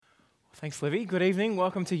Thanks, Livy. Good evening.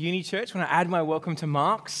 Welcome to Uni Church. I want to add my welcome to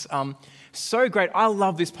Mark's. So great. I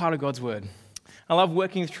love this part of God's Word. I love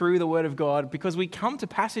working through the Word of God because we come to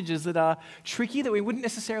passages that are tricky, that we wouldn't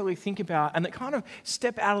necessarily think about, and that kind of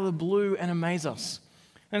step out of the blue and amaze us.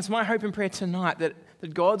 And it's my hope and prayer tonight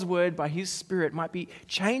that God's Word, by His Spirit, might be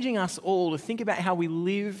changing us all to think about how we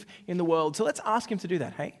live in the world. So let's ask Him to do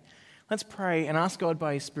that, hey? Let's pray and ask God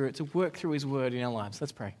by His Spirit to work through His Word in our lives.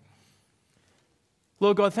 Let's pray.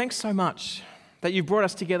 Lord God, thanks so much that you've brought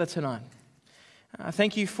us together tonight.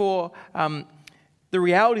 Thank you for the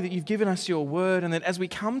reality that you've given us your word, and that as we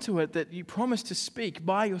come to it, that you promise to speak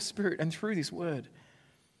by your Spirit and through this word.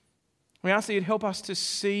 We ask that you'd help us to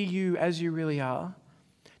see you as you really are,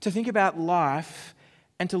 to think about life,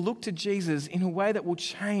 and to look to Jesus in a way that will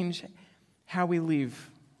change how we live.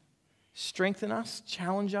 Strengthen us,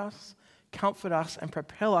 challenge us, comfort us, and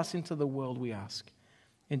propel us into the world, we ask.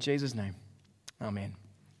 In Jesus' name. Amen.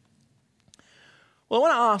 Well, I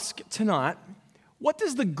want to ask tonight, what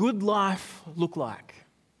does the good life look like?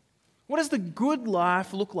 What does the good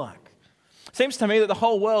life look like? It seems to me that the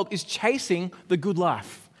whole world is chasing the good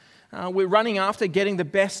life. We're running after getting the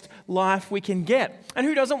best life we can get. And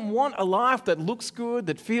who doesn't want a life that looks good,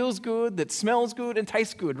 that feels good, that smells good and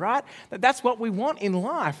tastes good, right? That's what we want in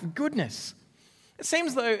life, goodness. It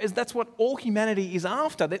seems though as that's what all humanity is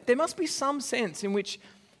after. That there must be some sense in which,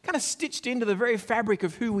 kind of stitched into the very fabric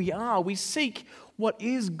of who we are, we seek what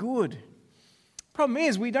is good. Problem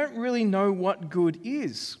is, we don't really know what good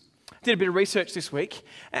is. I did a bit of research this week,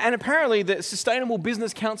 and apparently the Sustainable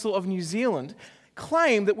Business Council of New Zealand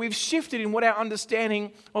claim that we've shifted in what our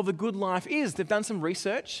understanding of the good life is. They've done some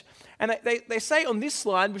research, and they say on this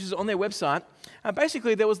slide, which is on their website,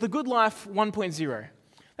 basically there was the good life 1.0.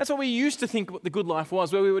 That's what we used to think what the good life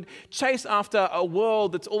was, where we would chase after a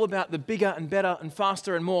world that's all about the bigger and better and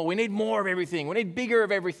faster and more. We need more of everything. We need bigger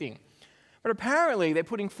of everything. But apparently they're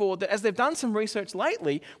putting forward that as they've done some research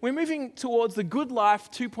lately, we're moving towards the good life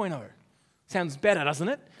 2.0. Sounds better, doesn't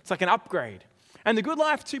it? It's like an upgrade. And the good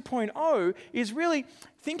life 2.0 is really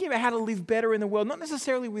thinking about how to live better in the world, not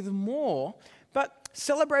necessarily with more, but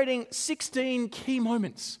celebrating 16 key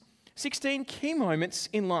moments. 16 key moments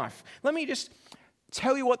in life. Let me just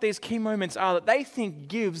tell you what these key moments are that they think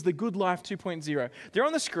gives the good life 2.0. They're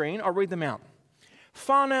on the screen. I'll read them out.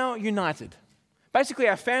 Whānau united. Basically,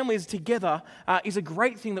 our families together is a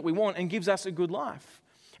great thing that we want and gives us a good life.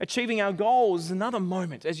 Achieving our goals is another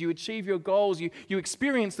moment. As you achieve your goals, you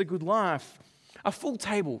experience the good life. A full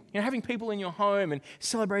table, having people in your home and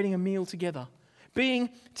celebrating a meal together.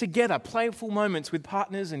 Being together, playful moments with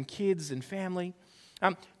partners and kids and family.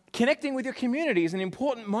 Connecting with your community is an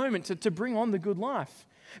important moment to bring on the good life.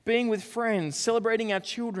 Being with friends, celebrating our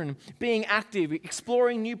children, being active,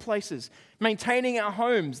 exploring new places, maintaining our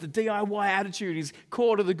homes. The DIY attitude is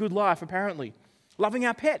core to the good life, apparently. Loving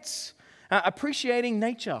our pets, appreciating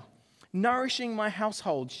nature, nourishing my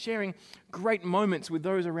household, sharing great moments with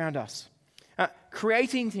those around us,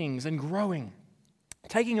 creating things and growing,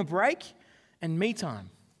 taking a break and me time.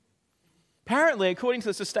 Apparently, according to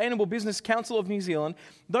the Sustainable Business Council of New Zealand,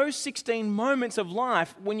 those 16 moments of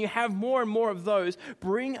life, when you have more and more of those,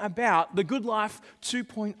 bring about the good life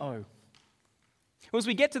 2.0. Well, as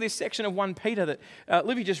we get to this section of 1 Peter that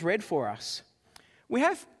Livy just read for us, we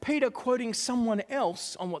have Peter quoting someone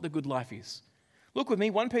else on what the good life is. Look with me,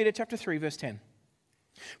 1 Peter chapter 3, verse 10.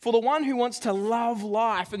 For the one who wants to love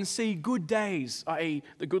life and see good days, i.e.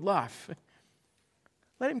 the good life,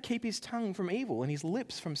 let him keep his tongue from evil and his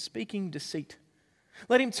lips from speaking deceit.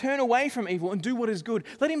 Let him turn away from evil and do what is good.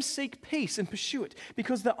 Let him seek peace and pursue it,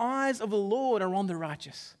 because the eyes of the Lord are on the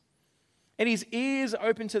righteous, and his ears are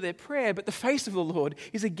open to their prayer, but the face of the Lord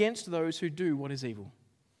is against those who do what is evil.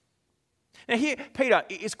 Now here, Peter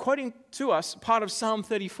is quoting to us part of Psalm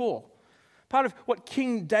 34, part of what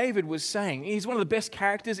King David was saying. He's one of the best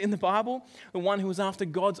characters in the Bible, the one who was after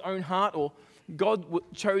God's own heart, or God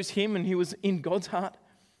chose him and he was in God's heart.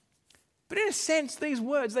 But in a sense, these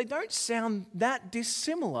words, they don't sound that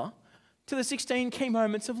dissimilar to the 16 key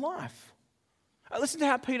moments of life. Listen to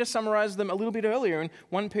how Peter summarized them a little bit earlier in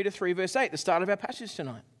 1 Peter 3, verse 8, the start of our passage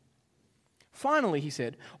tonight. Finally, he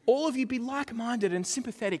said, all of you be like-minded and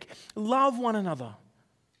sympathetic. Love one another.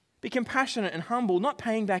 Be compassionate and humble, not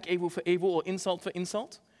paying back evil for evil or insult for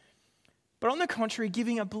insult, but on the contrary,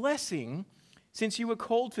 giving a blessing, since you were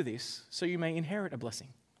called for this, so you may inherit a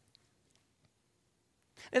blessing.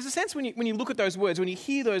 There's a sense when you look at those words, when you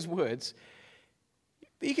hear those words,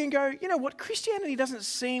 you can go, you know what, Christianity doesn't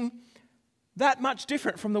seem that much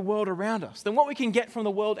different from the world around us than what we can get from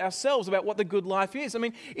the world ourselves about what the good life is. I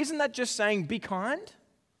mean, isn't that just saying be kind?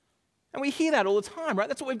 And we hear that all the time, right?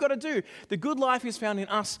 That's what we've got to do. The good life is found in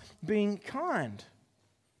us being kind.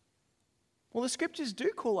 Well, the scriptures do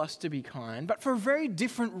call us to be kind, but for a very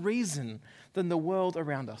different reason than the world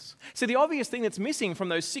around us. So the obvious thing that's missing from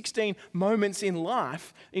those 16 moments in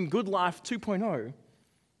life, in Good Life 2.0,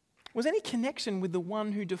 was any connection with the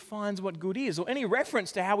one who defines what good is, or any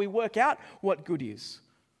reference to how we work out what good is.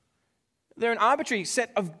 They're an arbitrary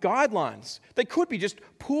set of guidelines. They could be just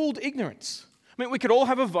pooled ignorance. I mean, we could all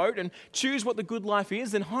have a vote and choose what the good life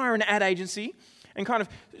is, then hire an ad agency and kind of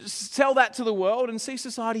sell that to the world and see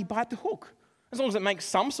society bite the hook. As long as it makes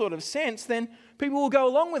some sort of sense, then people will go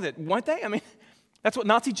along with it, won't they? I mean, that's what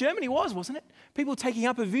Nazi Germany was, wasn't it? People taking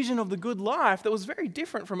up a vision of the good life that was very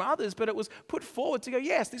different from others, but it was put forward to go,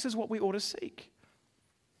 yes, this is what we ought to seek.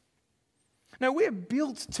 Now, we're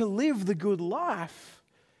built to live the good life,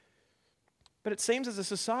 but it seems as a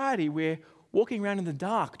society we're walking around in the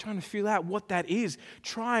dark, trying to feel out what that is,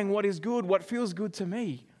 trying what is good, what feels good to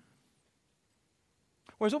me.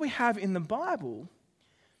 Whereas what we have in the Bible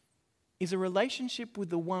is a relationship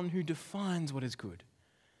with the one who defines what is good.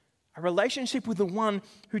 A relationship with the one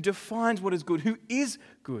who defines what is good, who is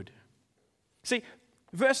good. See,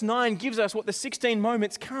 verse 9 gives us what the 16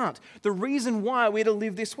 moments can't. The reason why we're to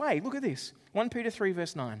live this way. Look at this. 1 Peter 3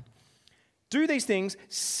 verse 9. Do these things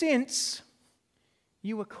since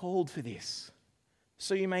you were called for this,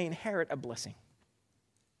 so you may inherit a blessing.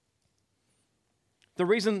 The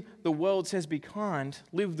reason the world says be kind,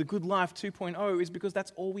 live the good life 2.0 is because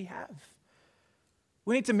that's all we have.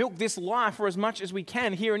 We need to milk this life for as much as we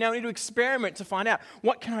can here and now. We need to experiment to find out,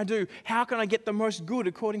 what can I do? How can I get the most good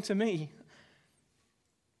according to me?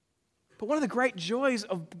 But one of the great joys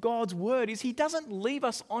of God's word is He doesn't leave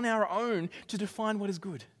us on our own to define what is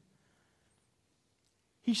good.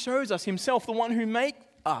 He shows us Himself, the one who made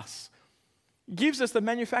us, gives us the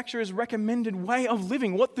manufacturer's recommended way of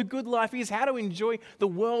living, what the good life is, how to enjoy the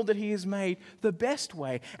world that He has made the best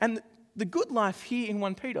way. And the good life here in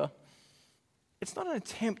 1 Peter, it's not an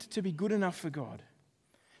attempt to be good enough for God.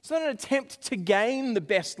 It's not an attempt to gain the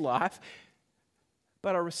best life,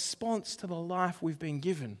 but a response to the life we've been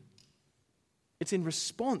given. It's in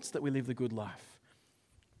response that we live the good life.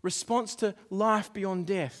 Response to life beyond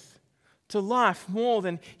death, to life more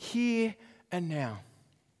than here and now.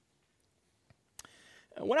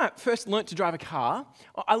 When I first learnt to drive a car,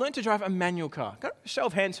 I learnt to drive a manual car. Got a show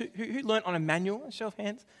of hands. Who learnt on a manual? A show of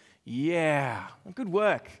hands? Yeah, good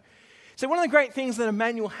work. So one of the great things that a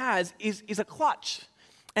manual has is a clutch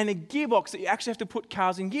and a gearbox that you actually have to put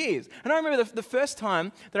cars in gears. And I remember the first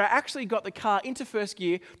time that I actually got the car into first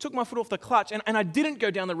gear, took my foot off the clutch, and I didn't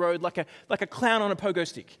go down the road like a clown on a pogo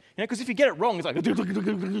stick. You know, because if you get it wrong, it's like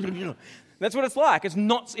that's what it's like. It's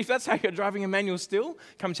not. If that's how you're driving a manual still,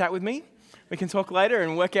 come chat with me. We can talk later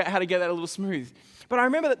and work out how to get that a little smooth. But I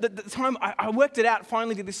remember that the time I worked it out,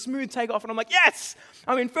 finally did this smooth takeoff, and I'm like, yes,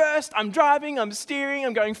 I'm in first, I'm driving, I'm steering,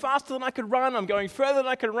 I'm going faster than I could run, I'm going further than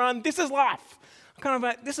I could run. This is life. I'm kind of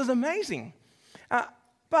like, this is amazing.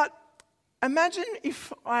 But imagine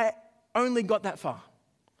if I only got that far.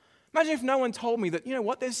 Imagine if no one told me that, you know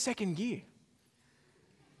what, there's second gear.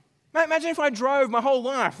 Imagine if I drove my whole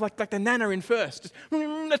life like the nana in first.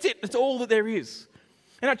 That's it, that's all that there is.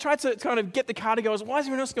 And I tried to kind of get the car to go, why is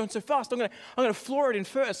everyone else going so fast? I'm going to floor it in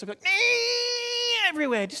first. I'm like,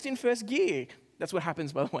 everywhere, just in first gear. That's what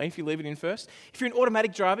happens, by the way, if you leave it in first. If you're an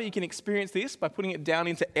automatic driver, you can experience this by putting it down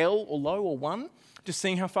into L or low or 1, just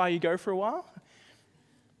seeing how far you go for a while.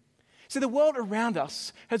 So the world around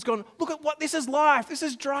us has gone, look at what, this is life, this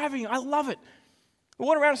is driving, I love it. The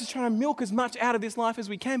world around us is trying to milk as much out of this life as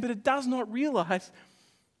we can, but it does not realize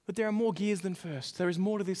that there are more gears than first. There is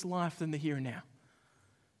more to this life than the here and now.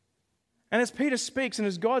 And as Peter speaks and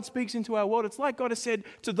as God speaks into our world, it's like God has said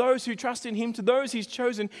to those who trust in Him, to those He's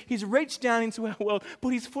chosen, He's reached down into our world,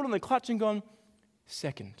 put His foot on the clutch and gone,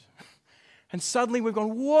 second. And suddenly we've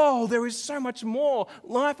gone, whoa, there is so much more,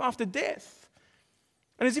 life after death.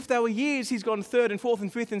 And as if they were years, He's gone third and fourth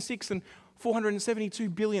and fifth and sixth and 472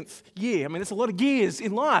 billionth year. I mean, that's a lot of gears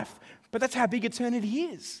in life, but that's how big eternity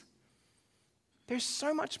is. There's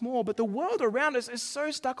so much more, but the world around us is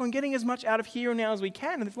so stuck on getting as much out of here and now as we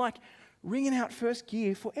can, and it's like ringing out first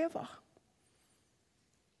gear forever.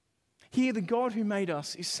 Here, the God who made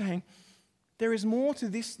us is saying, there is more to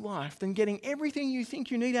this life than getting everything you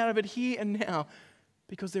think you need out of it here and now,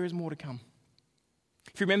 because there is more to come.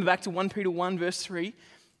 If you remember back to 1 Peter 1 verse 3,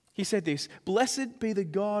 he said this, blessed be the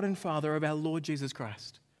God and Father of our Lord Jesus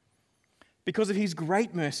Christ. Because of His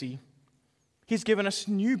great mercy, He's given us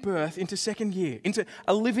new birth into second gear, into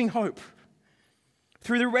a living hope.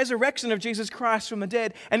 through the resurrection of Jesus Christ from the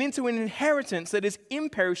dead, and into an inheritance that is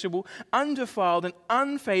imperishable, undefiled, and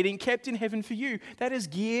unfading, kept in heaven for you. That is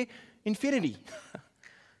gear infinity.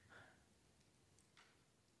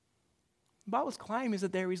 The Bible's claim is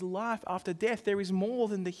that there is life after death. There is more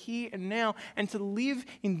than the here and now. And to live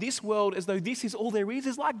in this world as though this is all there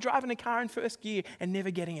is like driving a car in first gear and never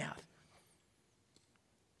getting out.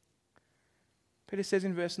 Peter says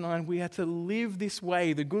in verse 9, we are to live this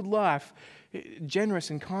way, the good life, generous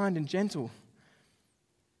and kind and gentle.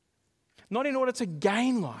 Not in order to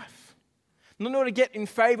gain life, not in order to get in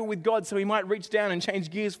favor with God so he might reach down and change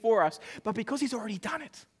gears for us, but because he's already done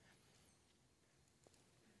it.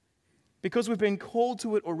 Because we've been called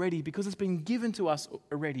to it already, because it's been given to us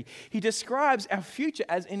already. He describes our future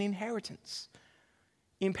as an inheritance.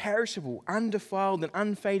 Imperishable, undefiled, and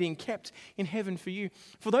unfading, kept in heaven for you.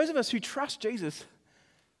 For those of us who trust Jesus,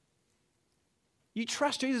 you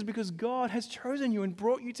trust Jesus because God has chosen you and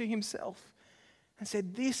brought you to himself and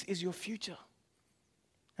said, this is your future.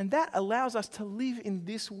 And that allows us to live in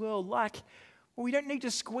this world like, well, we don't need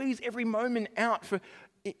to squeeze every moment out for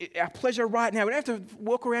our pleasure right now. We don't have to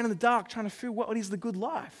walk around in the dark trying to feel what is the good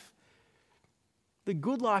life. The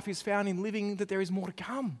good life is found in living that there is more to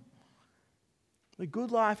come. The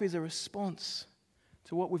good life is a response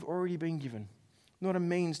to what we've already been given, not a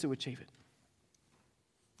means to achieve it.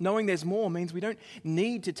 Knowing there's more means we don't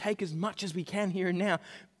need to take as much as we can here and now.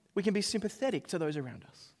 We can be sympathetic to those around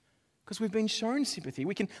us because we've been shown sympathy.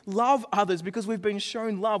 We can love others because we've been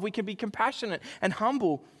shown love. We can be compassionate and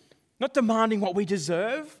humble, not demanding what we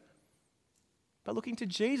deserve, but looking to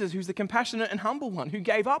Jesus, who's the compassionate and humble one, who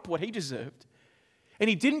gave up what he deserved. And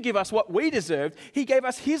he didn't give us what we deserved. He gave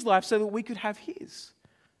us his life so that we could have his.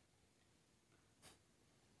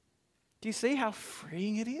 Do you see how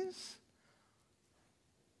freeing it is?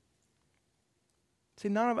 See,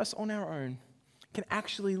 none of us on our own can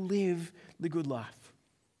actually live the good life.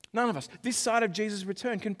 None of us, this side of Jesus'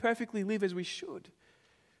 return, can perfectly live as we should.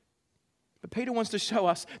 But Peter wants to show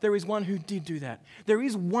us there is one who did do that. There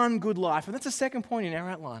is one good life. And that's the second point in our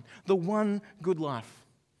outline. The one good life.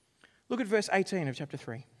 Look at verse 18 of chapter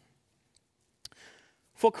 3.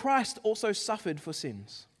 For Christ also suffered for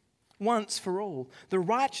sins, once for all, the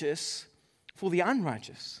righteous for the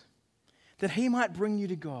unrighteous, that he might bring you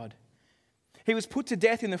to God. He was put to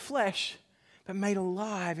death in the flesh, but made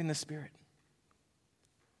alive in the spirit.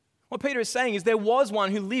 What Peter is saying is there was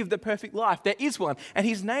one who lived the perfect life. There is one, and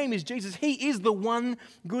his name is Jesus. He is the one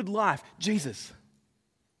good life, Jesus.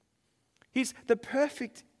 He's the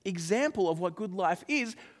perfect example of what good life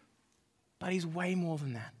is, but he's way more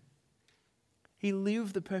than that. He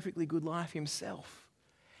lived the perfectly good life himself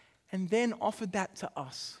and then offered that to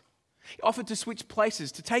us. He offered to switch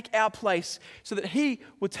places, to take our place so that he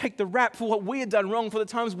would take the rap for what we had done wrong, for the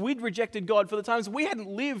times we'd rejected God, for the times we hadn't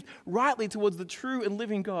lived rightly towards the true and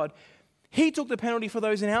living God. He took the penalty for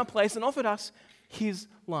those in our place and offered us his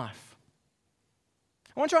life.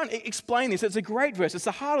 I want to try and explain this. It's a great verse. It's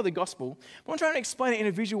the heart of the gospel. I want to try and explain it in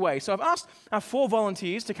a visual way. So I've asked our 4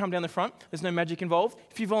 volunteers to come down the front. There's no magic involved.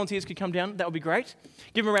 If you volunteers could come down, that would be great.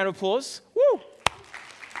 Give them a round of applause. Woo!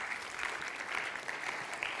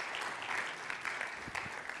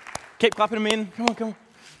 Keep clapping them in. Come on, come on.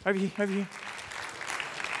 Over here, over here.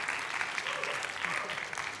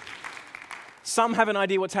 Some have an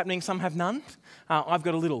idea what's happening, some have none. I've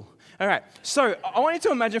got a little. All right, so I want you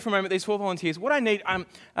to imagine for a moment these 4 volunteers. What I need,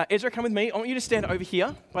 Ezra, come with me. I want you to stand over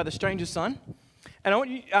here by the stranger's son. And I want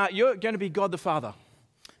you, you're going to be God the Father.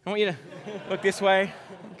 I want you to look this way.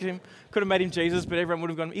 Could have made him Jesus, but everyone would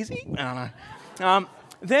have gone, is he? I don't know.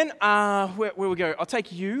 Then, where we go? I'll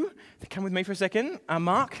take you to come with me for a second.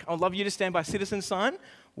 Mark, I'd love you to stand by citizen sign,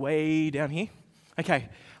 way down here. Okay,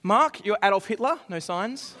 Mark, you're Adolf Hitler, no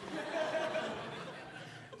signs.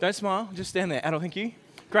 Don't smile, just stand there. Adolf, thank you.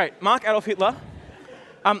 Great, Mark, Adolf Hitler.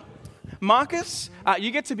 Marcus,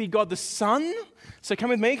 you get to be God the Son. So come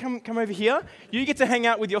with me, come over here. You get to hang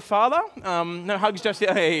out with your father. No hugs just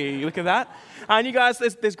yet. Hey, look at that. And you guys,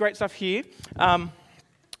 there's great stuff here.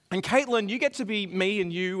 And Caitlin, you get to be me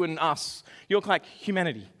and you and us. You're like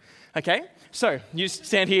humanity, okay? So you just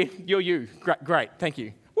stand here, you're you. Great, thank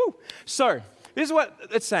you. Woo. So this is what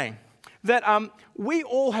it's saying, that we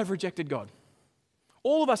all have rejected God.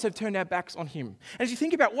 All of us have turned our backs on him. And as you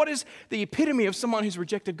think about what is the epitome of someone who's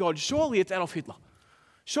rejected God, surely it's Adolf Hitler.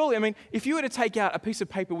 Surely, I mean, if you were to take out a piece of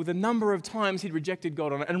paper with a number of times he'd rejected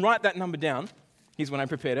God on it and write that number down, here's one I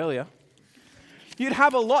prepared earlier, you'd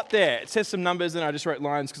have a lot there. It says some numbers and I just wrote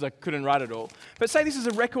lines because I couldn't write it all. But say this is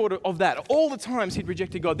a record of that. All the times he'd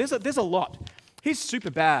rejected God. There's a lot. He's super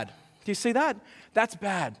bad. Do you see that? That's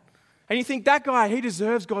bad. And you think, that guy, he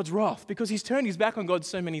deserves God's wrath because he's turned his back on God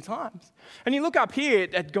so many times. And you look up here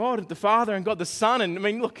at God the Father and God the Son, and I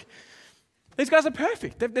mean, look, these guys are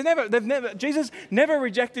perfect. Jesus never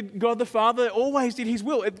rejected God the Father, always did his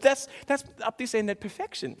will. That's up this end at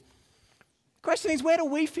perfection. The question is, where do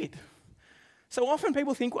we fit? So often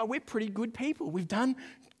people think, well, we're pretty good people. We've done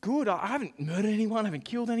good. I haven't murdered anyone. I haven't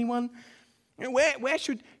killed anyone. You know, where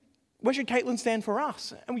should Caitlin stand for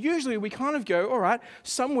us? And usually we kind of go, all right,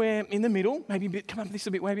 somewhere in the middle, maybe come up this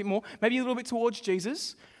a bit, way a bit more, maybe a little bit towards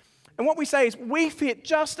Jesus. And what we say is we fit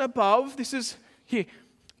just above, this is here,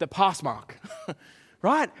 the pass mark,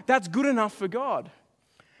 right? That's good enough for God.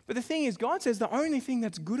 But the thing is, God says the only thing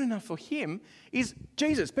that's good enough for him is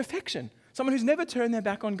Jesus, perfection. Someone who's never turned their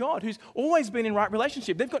back on God, who's always been in right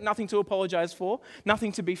relationship. They've got nothing to apologize for,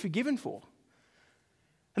 nothing to be forgiven for.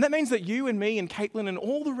 And that means that you and me and Caitlin and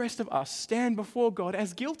all the rest of us stand before God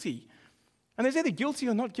as guilty. And there's either guilty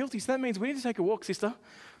or not guilty, so that means we need to take a walk, sister.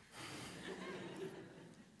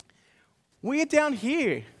 We're down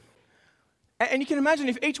here. And you can imagine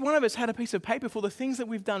if each one of us had a piece of paper for the things that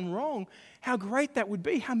we've done wrong, how great that would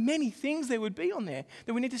be, how many things there would be on there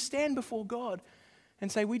that we need to stand before God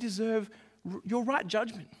and say, we deserve your right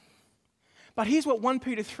judgment. But here's what 1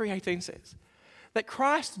 Peter 3:18 says, that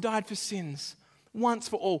Christ died for sins once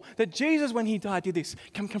for all. That Jesus, when he died, did this.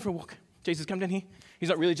 Come for a walk. Jesus, come down here. He's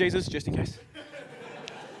not really Jesus, just in case.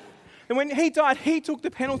 And when he died, he took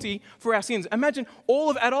the penalty for our sins. Imagine all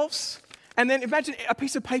of Adolf's, and then imagine a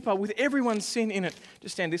piece of paper with everyone's sin in it.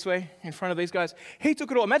 Just stand this way in front of these guys. He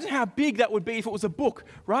took it all. Imagine how big that would be if it was a book,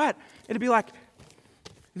 right? It'd be like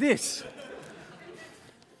this.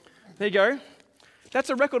 There you go. That's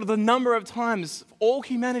a record of the number of times all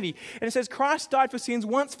humanity. And it says Christ died for sins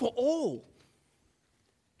once for all.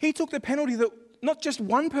 He took the penalty that not just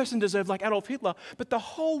one person deserved, like Adolf Hitler, but the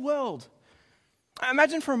whole world.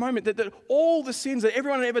 Imagine for a moment that all the sins that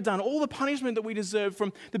everyone had ever done, all the punishment that we deserve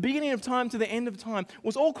from the beginning of time to the end of time,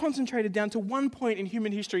 was all concentrated down to one point in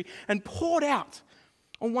human history and poured out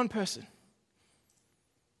on one person.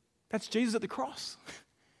 That's Jesus at the cross.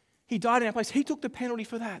 He died in our place. He took the penalty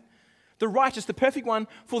for that. The righteous, the perfect one,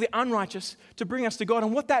 for the unrighteous, to bring us to God.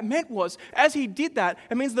 And what that meant was, as he did that,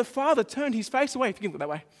 it means the Father turned his face away. If you can look that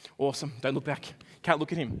way, awesome. Don't look back. Can't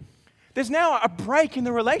look at him. There's now a break in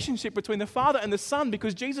the relationship between the Father and the Son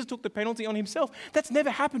because Jesus took the penalty on himself. That's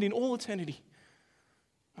never happened in all eternity.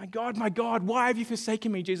 My God, why have you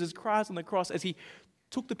forsaken me? Jesus cries on the cross as he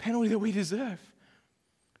took the penalty that we deserve.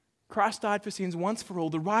 Christ died for sins once for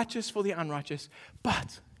all, the righteous for the unrighteous.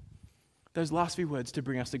 But those last few words to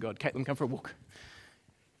bring us to God. Caitlin, come for a walk.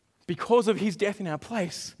 Because of his death in our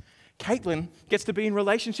place, Caitlin gets to be in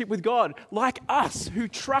relationship with God. Like us who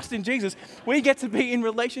trust in Jesus, we get to be in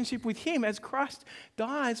relationship with him as Christ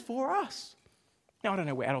dies for us. Now, I don't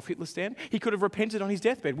know where Adolf Hitler stands. He could have repented on his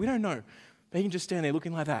deathbed. We don't know. But he can just stand there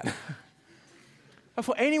looking like that. But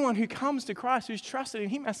for anyone who comes to Christ, who's trusted in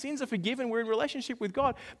him, our sins are forgiven. We're in relationship with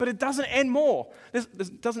God. But it doesn't end more.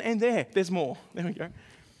 It doesn't end there. There's more. There we go.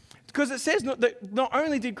 Because it says that not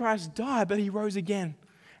only did Christ die, but he rose again.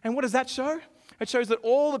 And what does that show? It shows that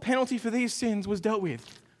all the penalty for these sins was dealt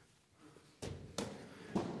with.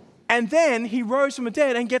 And then he rose from the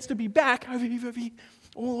dead and gets to be back over here,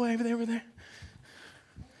 all the way over there.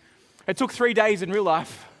 It took 3 days in real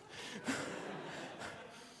life.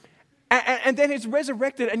 And then he's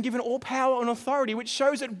resurrected and given all power and authority, which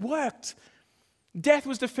shows it worked. Death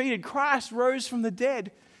was defeated. Christ rose from the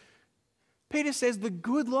dead. Peter says the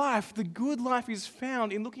good life is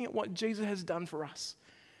found in looking at what Jesus has done for us.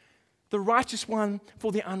 The righteous one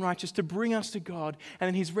for the unrighteous, to bring us to God. And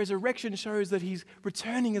then his resurrection shows that he's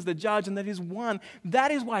returning as the judge and that he's won.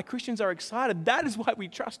 That is why Christians are excited. That is why we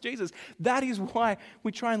trust Jesus. That is why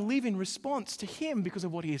we try and live in response to him because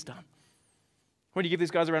of what he has done. Why don't you give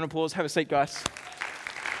these guys a round of applause? Have a seat, guys.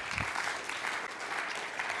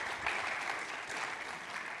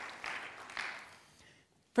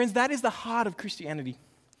 Friends, that is the heart of Christianity.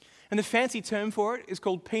 And the fancy term for it is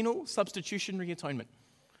called penal substitutionary atonement.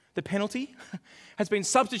 The penalty has been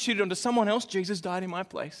substituted onto someone else. Jesus died in my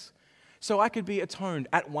place. So I could be atoned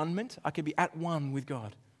at one-ment. I could be at one with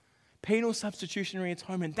God. Penal substitutionary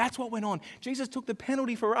atonement. That's what went on. Jesus took the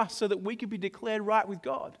penalty for us so that we could be declared right with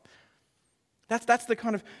God. That's the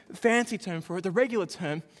kind of fancy term for it. The regular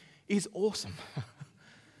term is awesome.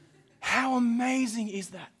 How amazing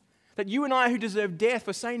is that? That you and I who deserve death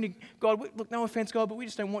for saying to God, look, no offense, God, but we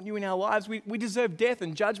just don't want you in our lives. We deserve death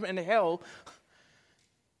and judgment and hell.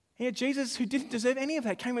 And yet Jesus, who didn't deserve any of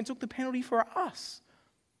that, came and took the penalty for us.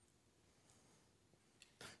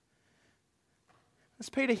 As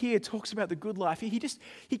Peter here talks about the good life,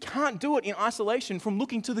 he can't do it in isolation from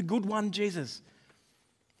looking to the good one, Jesus.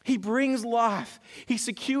 He brings life. He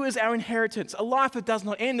secures our inheritance, a life that does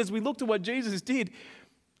not end. As we look to what Jesus did,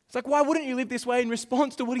 it's like, why wouldn't you live this way in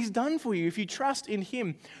response to what he's done for you if you trust in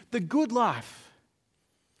him? The good life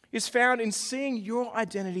is found in seeing your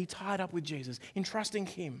identity tied up with Jesus, in trusting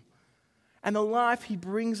him, and the life he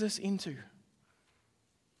brings us into.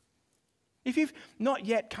 If you've not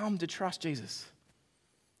yet come to trust Jesus,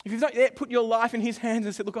 if you've not yet put your life in his hands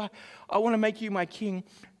and said, look, I want to make you my king,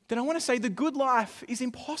 then I want to say the good life is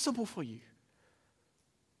impossible for you.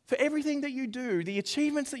 For everything that you do, the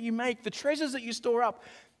achievements that you make, the treasures that you store up,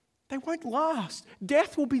 they won't last.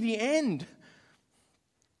 Death will be the end.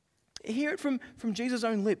 Hear it from Jesus'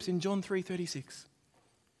 own lips in John 3:36.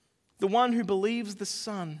 The one who believes the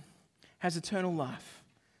Son has eternal life,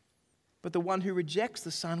 but the one who rejects the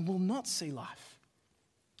Son will not see life.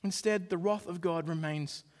 Instead, the wrath of God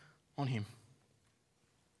remains on him.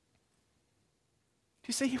 Do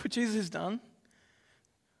you see what Jesus has done?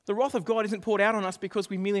 The wrath of God isn't poured out on us because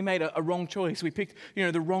we merely made a wrong choice. We picked,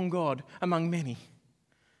 the wrong God among many.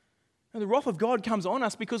 And the wrath of God comes on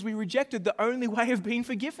us because we rejected the only way of being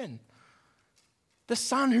forgiven. The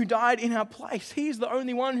Son who died in our place. He is the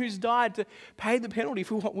only one who's died to pay the penalty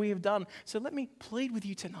for what we have done. So let me plead with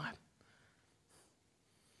you tonight.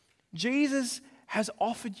 Jesus has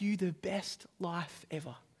offered you the best life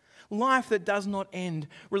ever. Life that does not end.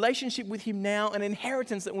 Relationship with him now, an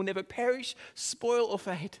inheritance that will never perish, spoil, or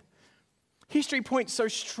fade. History points so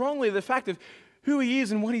strongly to the fact of who he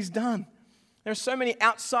is and what he's done. There are so many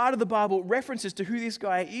outside of the Bible references to who this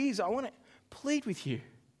guy is. I want to plead with you.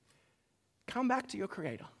 Come back to your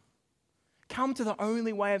Creator. Come to the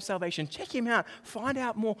only way of salvation. Check him out. Find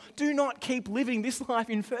out more. Do not keep living this life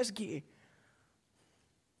in first gear.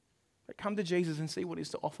 But come to Jesus and see what is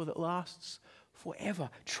to offer that lasts forever.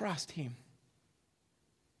 Trust him.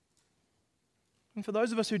 And for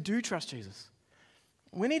those of us who do trust Jesus,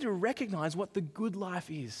 we need to recognize what the good life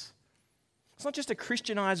is. It's not just a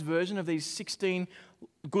Christianized version of these 16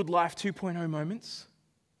 good life 2.0 moments.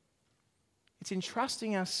 It's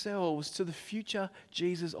entrusting ourselves to the future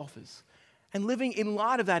Jesus offers and living in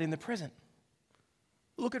light of that in the present.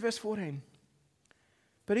 Look at verse 14.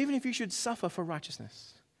 But even if you should suffer for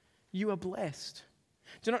righteousness, you are blessed.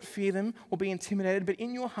 Do not fear them or be intimidated, but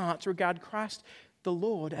in your hearts regard Christ the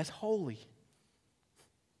Lord as holy.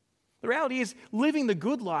 The reality is, living the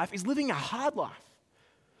good life is living a hard life.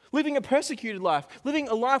 Living a persecuted life. Living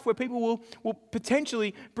a life where people will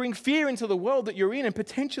potentially bring fear into the world that you're in and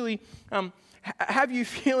potentially have you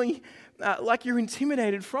feeling like you're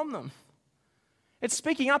intimidated from them. It's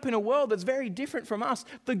speaking up in a world that's very different from us.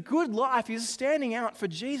 The good life is standing out for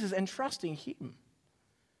Jesus and trusting him.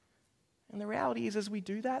 And the reality is, as we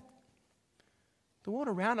do that, the world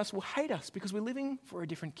around us will hate us because we're living for a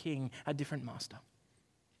different king, a different master.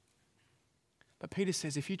 But Peter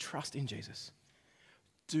says, if you trust in Jesus,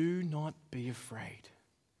 do not be afraid.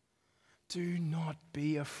 Do not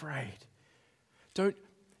be afraid. Don't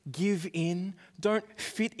give in. Don't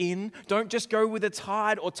fit in. Don't just go with the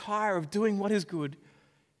tide or tire of doing what is good.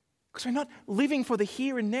 Because we're not living for the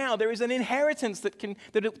here and now. There is an inheritance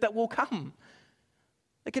that will come.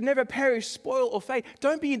 That can never perish, spoil, or fade.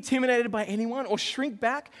 Don't be intimidated by anyone or shrink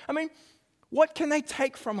back. I mean, what can they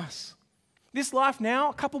take from us? This life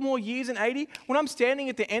now, a couple more years in 80, when I'm standing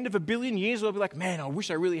at the end of 1 billion years, I'll be like, man, I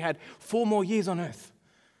wish I really had 4 more years on earth.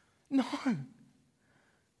 No.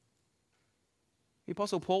 The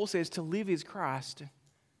Apostle Paul says to live is Christ,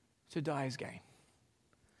 to die is gain.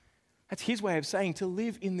 That's his way of saying to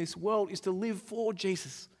live in this world is to live for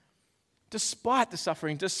Jesus. Despite the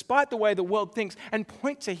suffering, despite the way the world thinks, and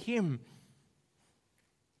point to him.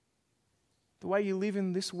 The way you live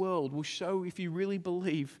in this world will show if you really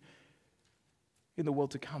believe in the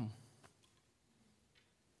world to come.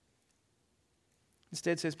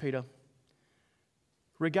 Instead, says Peter,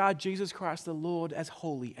 regard Jesus Christ the Lord as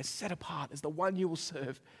holy, as set apart, as the one you will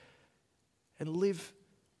serve, and live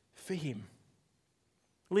for him.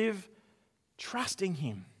 Live trusting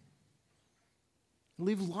him.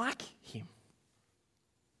 Live like him.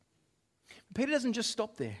 Peter doesn't just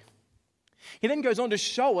stop there. He then goes on to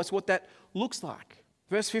show us what that looks like.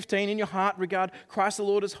 Verse 15, in your heart regard Christ the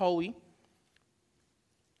Lord as holy,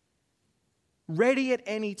 ready at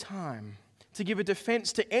any time to give a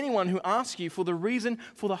defense to anyone who asks you for the reason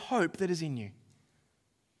for the hope that is in you.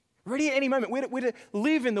 Ready at any moment. We're to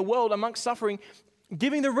live in the world amongst suffering,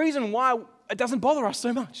 giving the reason why it doesn't bother us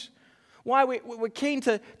so much. Why we're keen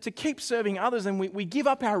to keep serving others, and we give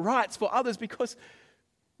up our rights for others because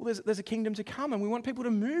there's a kingdom to come and we want people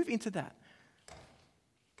to move into that.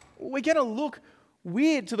 We're going to look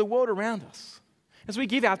weird to the world around us. As we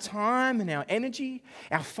give our time and our energy,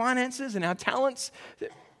 our finances and our talents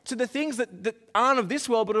to the things that aren't of this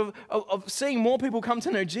world, but of seeing more people come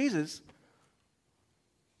to know Jesus,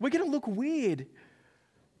 we're going to look weird.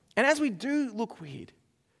 And as we do look weird,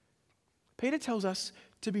 Peter tells us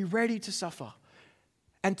to be ready to suffer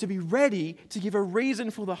and to be ready to give a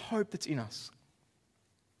reason for the hope that's in us.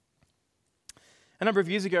 A number of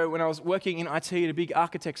years ago, when I was working in IT at a big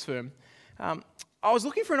architects firm, I was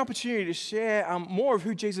looking for an opportunity to share more of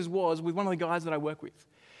who Jesus was with one of the guys that I work with.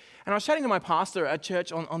 And I was chatting to my pastor at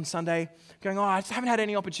church on Sunday, going, I just haven't had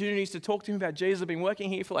any opportunities to talk to him about Jesus. I've been working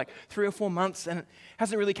here for like 3 or 4 months, and it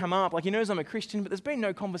hasn't really come up. Like, he knows I'm a Christian, but there's been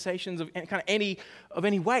no conversations of any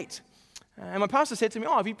weight. And my pastor said to me,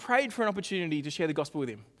 have you prayed for an opportunity to share the gospel with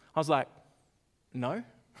him? I was like, no.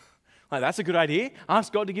 Like, that's a good idea.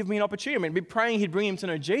 Ask God to give me an opportunity. I mean, I'd be praying he'd bring him to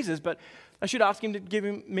know Jesus, but I should ask him to give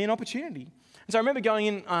me an opportunity. And so I remember going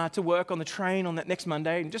in to work on the train on that next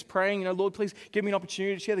Monday and just praying, Lord, please give me an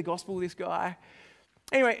opportunity to share the gospel with this guy.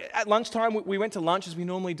 Anyway, at lunchtime, we went to lunch as we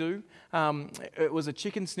normally do. It was a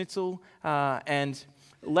chicken schnitzel and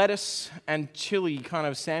lettuce and chili kind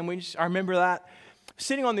of sandwich. I remember that.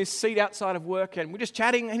 Sitting on this seat outside of work, and we're just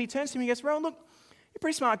chatting, and he turns to me and goes, Rowan, look, you're a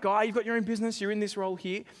pretty smart guy. You've got your own business. You're in this role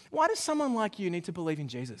here. Why does someone like you need to believe in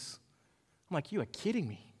Jesus? I'm like, you are kidding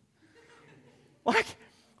me. Like,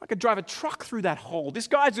 I could drive a truck through that hole. This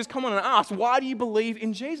guy's just come on and asked, why do you believe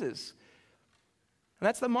in Jesus? And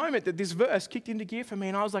that's the moment that this verse kicked into gear for me,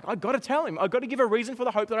 and I was like, I've got to tell him. I've got to give a reason for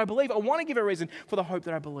the hope that I believe. I want to give a reason for the hope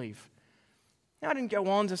that I believe. Now, I didn't go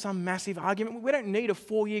on to some massive argument. We don't need a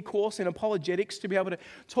 4-year course in apologetics to be able to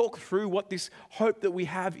talk through what this hope that we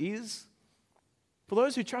have is. For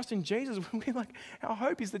those who trust in Jesus, we're like, our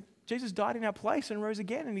hope is that Jesus died in our place and rose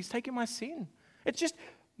again, and he's taken my sin. It's just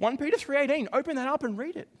 1 Peter 3:18. Open that up and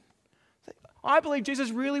read it. I believe Jesus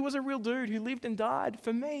really was a real dude who lived and died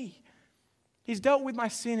for me. He's dealt with my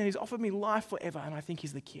sin and he's offered me life forever, and I think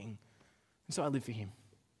he's the king. And so I live for him.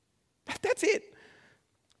 That's it.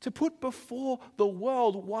 To put before the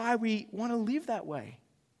world why we want to live that way.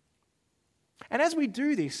 And as we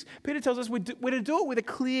do this, Peter tells us we're to do it with a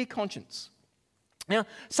clear conscience. Now,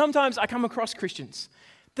 sometimes I come across Christians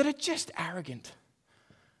that are just arrogant.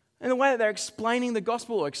 In the way that they're explaining the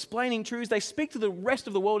gospel or explaining truths, they speak to the rest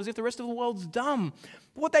of the world as if the rest of the world's dumb.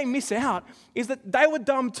 But what they miss out is that they were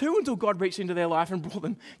dumb too until God reached into their life and brought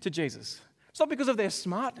them to Jesus. It's not because of their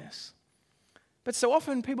smartness. But so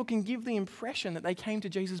often people can give the impression that they came to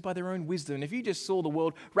Jesus by their own wisdom. And if you just saw the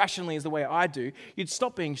world rationally as the way I do, you'd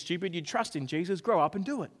stop being stupid, you'd trust in Jesus, grow up and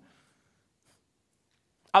do it.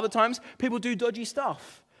 Other times, people do dodgy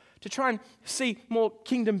stuff to try and see more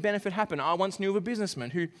kingdom benefit happen. I once knew of a businessman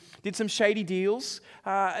who did some shady deals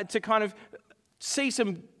to kind of see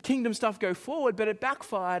some kingdom stuff go forward, but it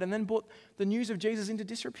backfired and then brought the news of Jesus into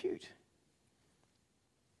disrepute.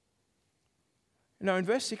 No, in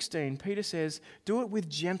verse 16, Peter says, do it with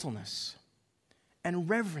gentleness and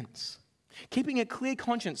reverence, keeping a clear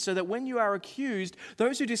conscience so that when you are accused,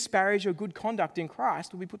 those who disparage your good conduct in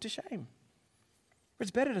Christ will be put to shame. For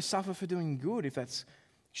it's better to suffer for doing good, if that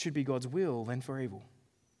should be God's will, than for evil.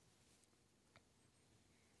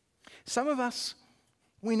 Some of us,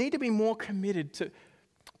 we need to be more committed to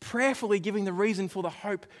prayerfully giving the reason for the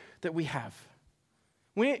hope that we have.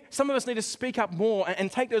 Some of us need to speak up more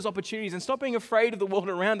and take those opportunities and stop being afraid of the world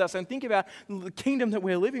around us and think about the kingdom that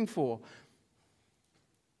we're living for.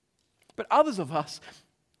 But others of us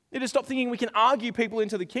need to stop thinking we can argue people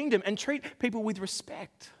into the kingdom and treat people with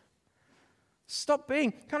respect. Stop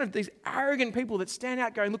being kind of these arrogant people that stand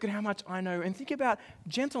out going, look at how much I know, and think about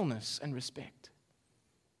gentleness and respect.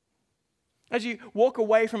 As you walk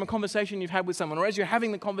away from a conversation you've had with someone, or as you're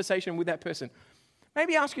having the conversation with that person,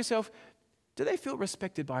 maybe ask yourself, do they feel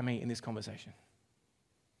respected by me in this conversation?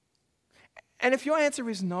 And if your answer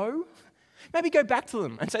is no, maybe go back to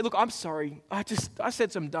them and say, look, I'm sorry. I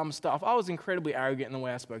said some dumb stuff. I was incredibly arrogant in the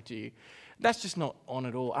way I spoke to you. That's just not on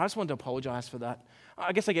at all. I just want to apologize for that.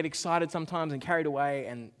 I guess I get excited sometimes and carried away,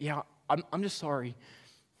 and yeah, I'm just sorry.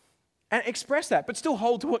 And express that, but still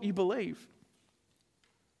hold to what you believe.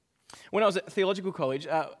 When I was at theological college,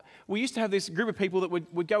 we used to have this group of people that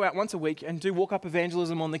would go out once a week and do walk-up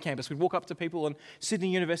evangelism on the campus. We'd walk up to people on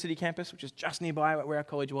Sydney University campus, which is just nearby where our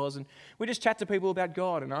college was, and we'd just chat to people about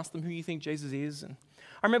God and ask them who you think Jesus is. And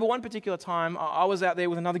I remember one particular time, I was out there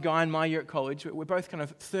with another guy in my year at college. We're both kind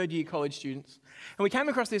of third-year college students. And we came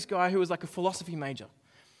across this guy who was like a philosophy major.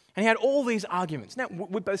 And he had all these arguments. Now,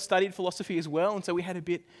 we both studied philosophy as well, and so we had a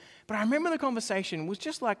bit. But I remember the conversation was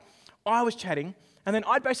just like I was chatting, and then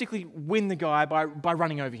I'd basically win the guy by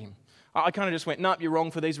running over him. I kind of just went, nope, you're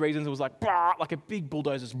wrong for these reasons. It was like, bah, like a big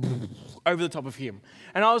bulldozer over the top of him.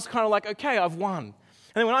 And I was kind of like, okay, I've won. And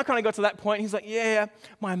then when I kind of got to that point, he's like, yeah,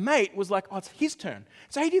 my mate was like, oh, it's his turn.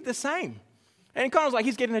 So he did the same. And it kind of was like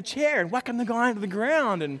he's getting a chair and whacking the guy into the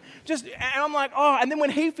ground. And I'm like, oh, and then when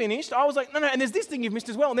he finished, I was like, no, and there's this thing you've missed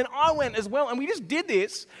as well. And then I went as well. And we just did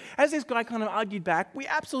this. As this guy kind of argued back, we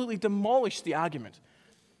absolutely demolished the argument.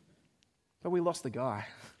 But we lost the guy.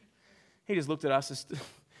 He just looked at us as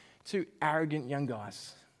two arrogant young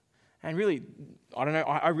guys. And really, I don't know,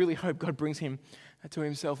 I really hope God brings him to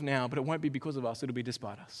himself now, but it won't be because of us, it'll be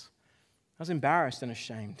despite us. I was embarrassed and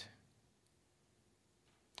ashamed.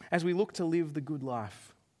 As we look to live the good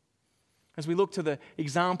life, as we look to the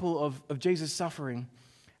example of Jesus' suffering,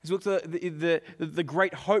 as we look to the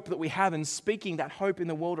great hope that we have in speaking that hope in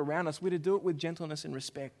the world around us, we're to do it with gentleness and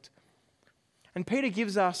respect. And Peter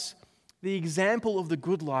gives us the example of the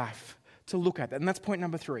good life to look at, and that's point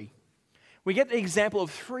number 3. We get the example of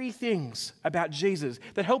 3 things about Jesus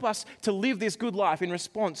that help us to live this good life in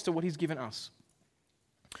response to what he's given us.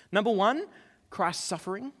 Number 1, Christ's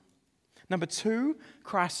suffering. Number 2,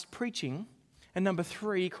 Christ's preaching. And number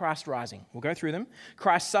 3, Christ rising. We'll go through them.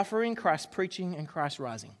 Christ's suffering, Christ's preaching, and Christ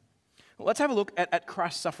rising. Well, let's have a look at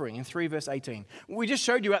Christ's suffering in 3 verse 18. We just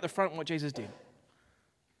showed you at the front what Jesus did.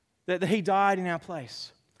 That he died in our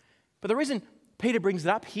place. But the reason Peter brings it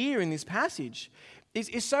up here in this passage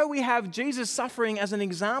is so we have Jesus suffering as an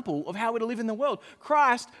example of how we're to live in the world.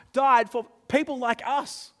 Christ died for people like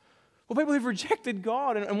us. For people who've rejected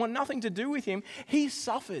God and want nothing to do with him. He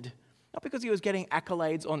suffered. Not because he was getting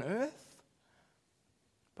accolades on earth,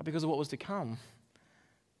 but because of what was to come.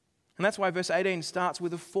 And that's why verse 18 starts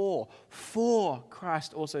with a for. For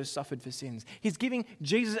Christ also suffered for sins. He's giving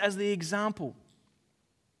Jesus as the example.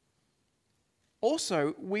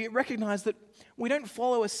 Also, we recognize that we don't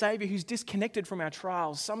follow a Savior who's disconnected from our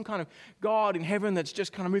trials, some kind of God in heaven that's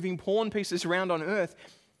just kind of moving pawn pieces around on earth.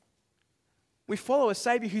 We follow a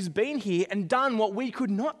Savior who's been here and done what we could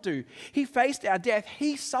not do. He faced our death.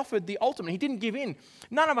 He suffered the ultimate. He didn't give in.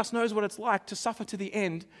 None of us knows what it's like to suffer to the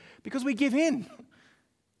end because we give in.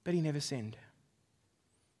 But he never sinned.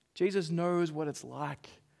 Jesus knows what it's like,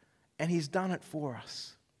 and he's done it for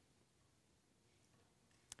us.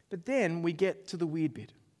 But then we get to the weird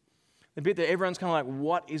bit. The bit that everyone's kind of like,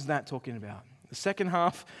 what is that talking about? The second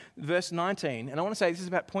half, verse 19. And I want to say this is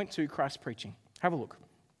about point 2, Christ's preaching. Have a look.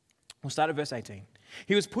 We'll start at verse 18.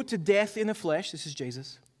 He was put to death in the flesh, this is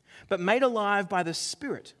Jesus, but made alive by the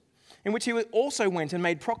Spirit, in which he also went and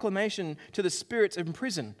made proclamation to the spirits in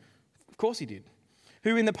prison. Of course he did.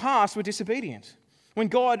 Who in the past were disobedient. When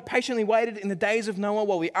God patiently waited in the days of Noah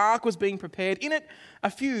while the ark was being prepared, in it a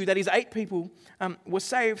few, that is 8 people, were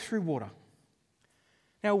saved through water.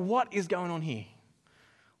 Now what is going on here?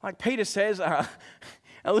 Like Peter says a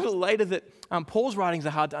little later that Paul's writings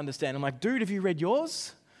are hard to understand. I'm like, dude, have you read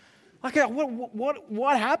yours? Like,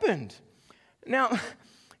 what happened? Now,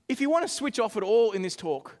 if you want to switch off at all in this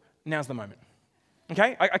talk, now's the moment.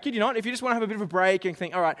 Okay? I kid you not. If you just want to have a bit of a break and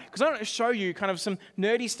think, all right, because I want to show you kind of some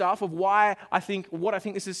nerdy stuff of what I think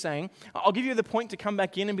this is saying. I'll give you the point to come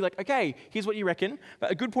back in and be like, okay, here's what you reckon. But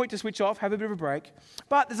a good point to switch off, have a bit of a break.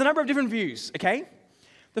 But there's a number of different views, okay?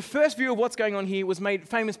 The first view of what's going on here was made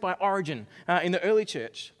famous by Origen in the early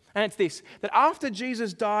church. And it's this, that after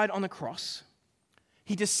Jesus died on the cross,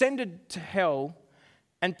 he descended to hell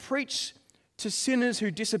and preached to sinners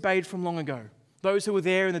who disobeyed from long ago. Those who were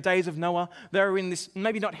there in the days of Noah, they were in this,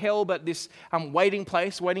 maybe not hell, but this waiting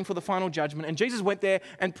place, waiting for the final judgment. And Jesus went there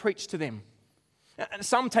and preached to them. And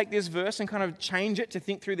some take this verse and kind of change it to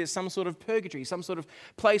think through there's some sort of purgatory, some sort of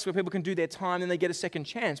place where people can do their time and they get a second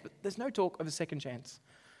chance. But there's no talk of a second chance.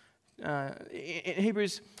 In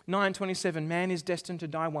Hebrews 9:27, man is destined to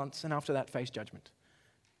die once and after that face judgment.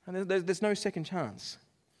 And there's no second chance.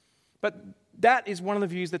 But that is one of the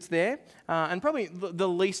views that's there, and probably the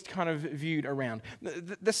least kind of viewed around.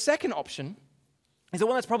 The second option is the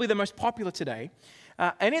one that's probably the most popular today,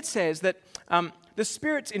 and it says that the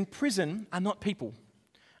spirits in prison are not people.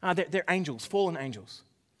 They're angels, fallen angels.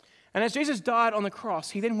 And as Jesus died on the cross,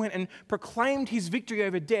 he then went and proclaimed his victory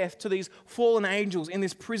over death to these fallen angels in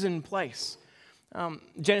this prison place.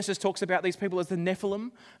 Genesis talks about these people as the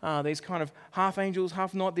Nephilim, these kind of half angels,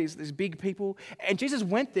 half not, these big people. And Jesus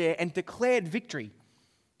went there and declared victory.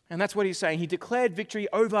 And that's what he's saying. He declared victory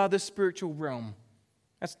over the spiritual realm.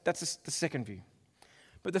 That's the second view.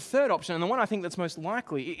 But the third option, and the one I think that's most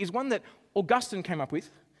likely, is one that Augustine came up with.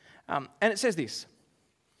 And it says this,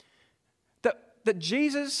 that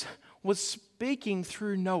Jesus was speaking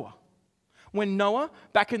through Noah. When Noah,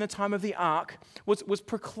 back in the time of the ark, was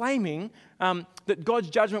proclaiming that God's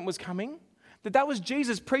judgment was coming, That was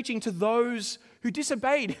Jesus preaching to those who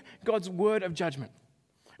disobeyed God's word of judgment.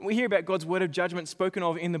 We hear about God's word of judgment spoken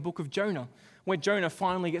of in the book of Jonah, where Jonah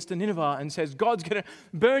finally gets to Nineveh and says, God's going to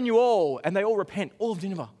burn you all, and they all repent, all of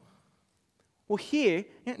Nineveh. Well, here,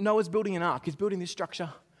 Noah's building an ark. He's building this structure.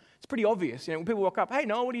 It's pretty obvious. When people walk up, hey,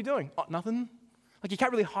 Noah, what are you doing? Oh, nothing. Like, you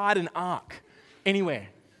can't really hide an ark anywhere.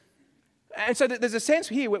 And so there's a sense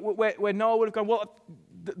here where Noah would have gone, well,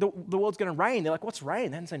 the world's going to rain. They're like, what's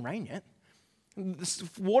rain? They haven't seen rain yet.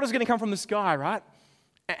 Water's going to come from the sky, right?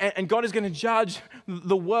 And God is going to judge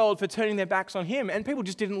the world for turning their backs on him. And people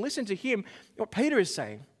just didn't listen to him. What Peter is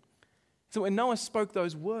saying. So when Noah spoke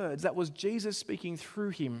those words, that was Jesus speaking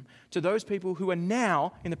through him to those people who are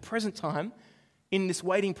now, in the present time, in this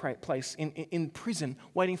waiting place, in prison,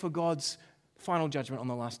 waiting for God's final judgment on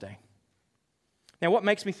the last day. Now, what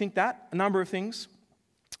makes me think that? A number of things.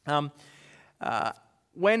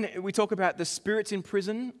 When we talk about the spirits in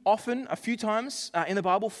prison, often, a few times in the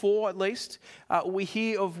Bible, 4 at least, we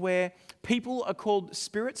hear of where people are called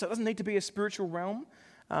spirits. So it doesn't need to be a spiritual realm.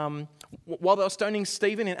 While they were stoning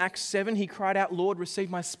Stephen in Acts 7, he cried out, Lord, receive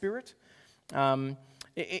my spirit.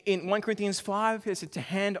 In 1 Corinthians 5, it said to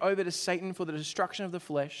hand over to Satan for the destruction of the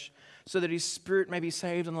flesh so that his spirit may be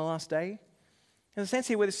saved on the last day. There's a sense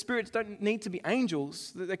here where the spirits don't need to be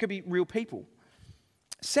angels. They could be real people.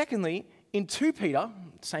 Secondly, in 2 Peter,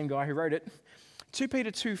 same guy who wrote it, 2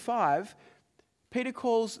 Peter 2:5, Peter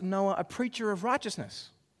calls Noah a preacher of righteousness.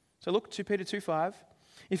 So look, 2 Peter 2:5.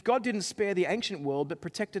 If God didn't spare the ancient world but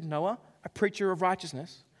protected Noah, a preacher of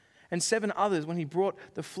righteousness, and 7 others when he brought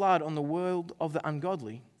the flood on the world of the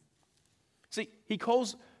ungodly. See, he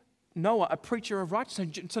calls Noah a preacher of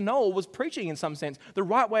righteousness. So Noah was preaching, in some sense, the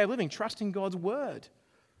right way of living, trusting God's word,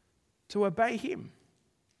 to obey him.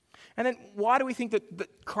 And then why do we think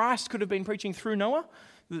that Christ could have been preaching through Noah,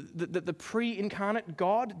 the pre-incarnate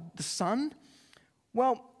God, the Son?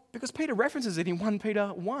 Well, because Peter references it in 1 Peter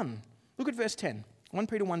 1. Look at verse 10. 1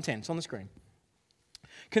 Peter 1:10. It's on the screen.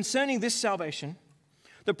 Concerning this salvation,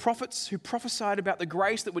 the prophets who prophesied about the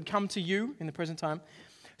grace that would come to you in the present time,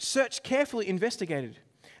 searched carefully, investigated.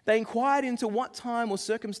 They inquired into what time or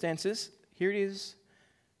circumstances, here it is,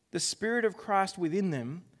 the Spirit of Christ within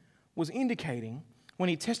them was indicating when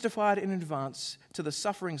he testified in advance to the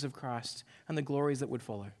sufferings of Christ and the glories that would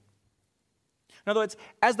follow. In other words,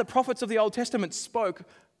 as the prophets of the Old Testament spoke,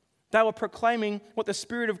 they were proclaiming what the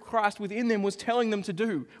Spirit of Christ within them was telling them to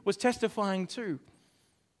do, was testifying to.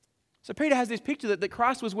 So Peter has this picture that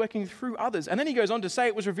Christ was working through others. And then he goes on to say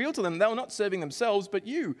it was revealed to them. They were not serving themselves, but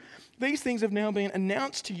you. These things have now been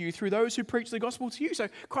announced to you through those who preach the gospel to you. So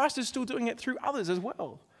Christ is still doing it through others as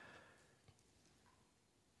well.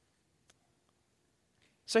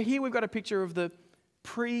 So here we've got a picture of the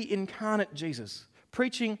pre-incarnate Jesus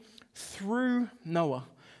preaching through Noah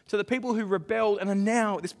to the people who rebelled and are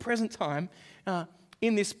now at this present time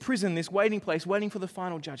in this prison, this waiting place, waiting for the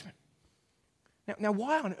final judgment. Now,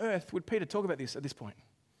 why on earth would Peter talk about this at this point?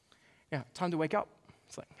 Yeah, time to wake up.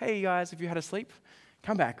 It's like, hey guys, if you had a sleep,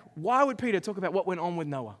 come back. Why would Peter talk about what went on with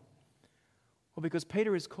Noah? Well, because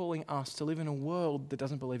Peter is calling us to live in a world that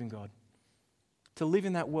doesn't believe in God. To live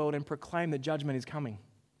in that world and proclaim that judgment is coming.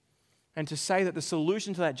 And to say that the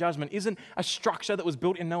solution to that judgment isn't a structure that was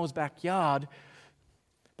built in Noah's backyard,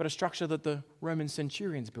 but a structure that the Roman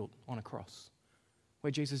centurions built on a cross,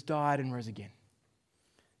 where Jesus died and rose again.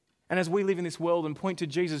 And as we live in this world and point to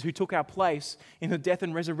Jesus who took our place in the death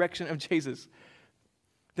and resurrection of Jesus,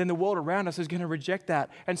 then the world around us is going to reject that.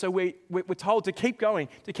 And so we're told to keep going,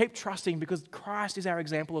 to keep trusting, because Christ is our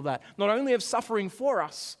example of that. Not only of suffering for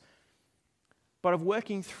us, but of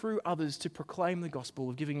working through others to proclaim the gospel,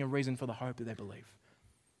 of giving a reason for the hope that they believe.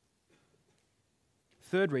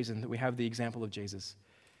 Third reason that we have the example of Jesus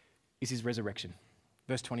is his resurrection.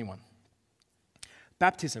 Verse 21.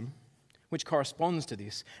 Baptism, which corresponds to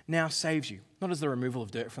this, now saves you, not as the removal of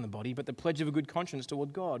dirt from the body, but the pledge of a good conscience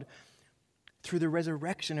toward God through the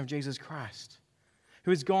resurrection of Jesus Christ,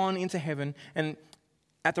 who has gone into heaven and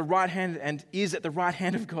at the right hand and is at the right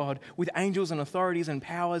hand of God with angels and authorities and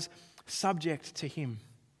powers subject to him.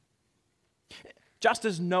 Just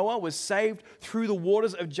as Noah was saved through the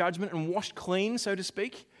waters of judgment and washed clean, so to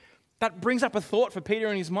speak, that brings up a thought for Peter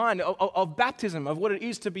in his mind of baptism, of what it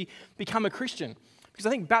is to become a Christian. Because I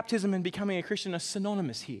think baptism and becoming a Christian are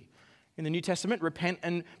synonymous here. In the New Testament, repent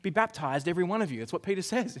and be baptized, every one of you. That's what Peter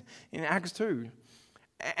says in Acts 2.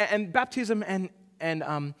 And baptism and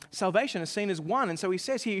salvation are seen as one. And so he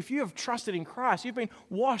says here, if you have trusted in Christ, you've been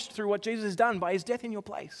washed through what Jesus has done by his death in your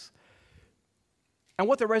place. And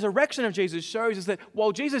what the resurrection of Jesus shows is that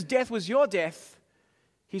while Jesus' death was your death,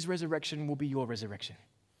 his resurrection will be your resurrection.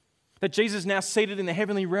 That Jesus is now seated in the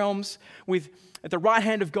heavenly realms at the right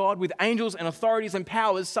hand of God with angels and authorities and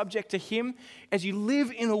powers subject to him. As you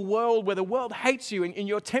live in a world where the world hates you and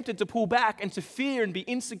you're tempted to pull back and to fear and be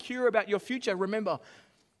insecure about your future, remember,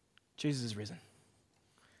 Jesus is risen.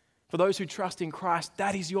 For those who trust in Christ,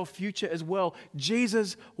 that is your future as well.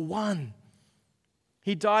 Jesus won.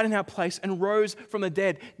 He died in our place and rose from the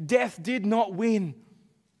dead. Death did not win.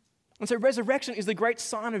 And so resurrection is the great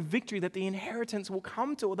sign of victory, that the inheritance will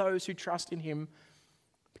come to those who trust in him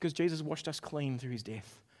because Jesus washed us clean through his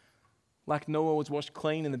death. Like Noah was washed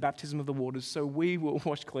clean in the baptism of the waters, so we will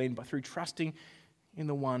washed clean through trusting in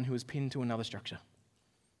the one who is pinned to another structure.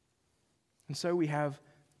 And so we have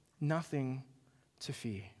nothing to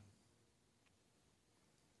fear.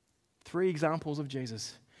 3 examples of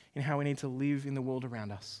Jesus in how we need to live in the world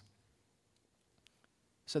around us.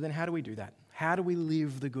 So then how do we do that? How do we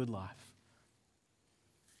live the good life?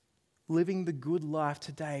 Living the good life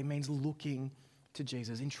today means looking to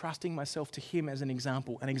Jesus, entrusting myself to him as an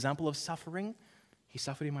example of suffering. He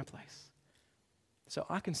suffered in my place. So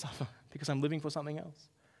I can suffer because I'm living for something else.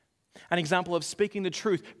 An example of speaking the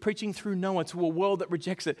truth, preaching through Noah to a world that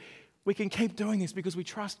rejects it. We can keep doing this because we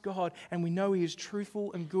trust God and we know he is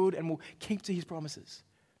truthful and good and will keep to his promises.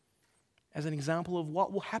 As an example of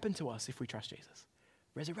what will happen to us if we trust Jesus.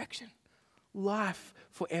 Resurrection. Life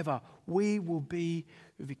forever. We will be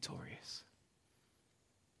victorious.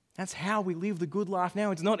 That's how we live the good life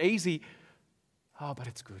now. It's not easy, but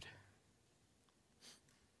it's good.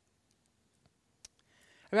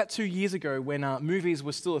 About 2 years ago, when movies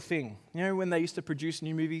were still a thing, you know, when they used to produce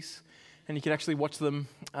new movies and you could actually watch them,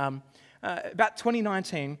 about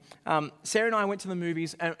 2019, Sarah and I went to the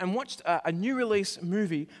movies and watched a new release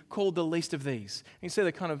movie called The Least of These. You can see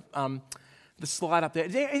the kind of the slide up there.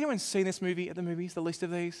 Has anyone seen this movie at the movies, The Least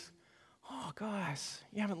of These? Oh, guys,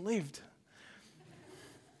 you haven't lived.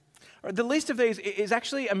 The Least of These is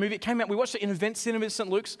actually a movie. It came out, we watched it in Event Cinema St.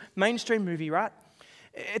 Luke's, mainstream movie, right?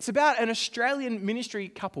 It's about an Australian ministry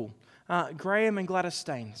couple, Graham and Gladys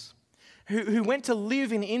Staines, who went to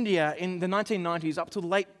live in India in the 1990s, up to the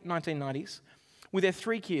late 1990s, with their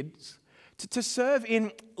 3 kids, to serve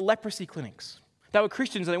in leprosy clinics. They were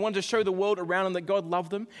Christians and they wanted to show the world around them that God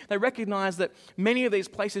loved them. They recognized that many of these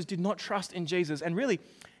places did not trust in Jesus. And really,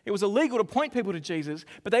 it was illegal to point people to Jesus,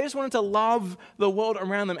 but they just wanted to love the world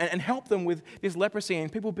around them and help them with this leprosy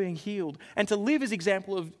and people being healed. And to live as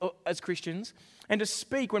example as Christians and to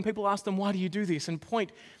speak when people ask them, why do you do this? And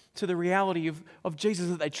point to the reality of Jesus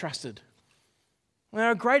that they trusted. And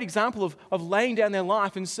they're a great example of laying down their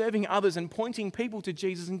life and serving others and pointing people to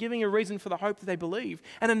Jesus and giving a reason for the hope that they believe.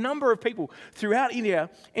 And a number of people throughout India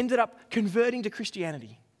ended up converting to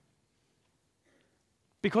Christianity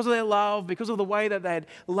because of their love, because of the way that they had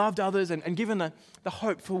loved others and given the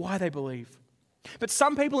hope for why they believe. But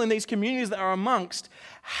some people in these communities that are amongst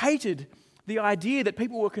hated the idea that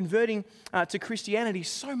people were converting to Christianity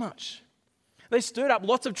so much. They stirred up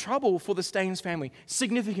lots of trouble for the Staines family,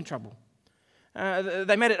 significant trouble.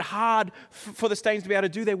 They made it hard for the Staines to be able to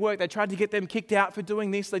do their work. They tried to get them kicked out for doing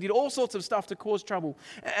this. They did all sorts of stuff to cause trouble.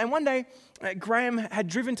 And one day, Graham had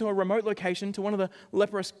driven to a remote location, to one of the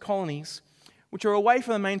leprous colonies, which are away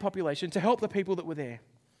from the main population, to help the people that were there.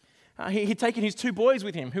 He'd taken his 2 boys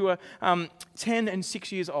with him, who were 10 and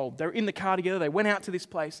 6 years old. They were in the car together. They went out to this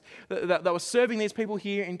place. They were serving these people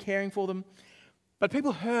here and caring for them. But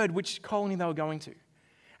people heard which colony they were going to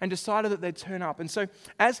and decided that they'd turn up. And so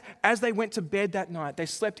as they went to bed that night, they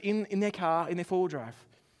slept in their car, in their 4-wheel drive.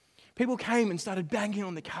 People came and started banging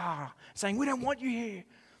on the car, saying, we don't want you here,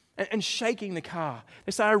 and shaking the car.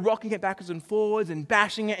 They started rocking it backwards and forwards and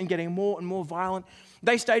bashing it and getting more and more violent.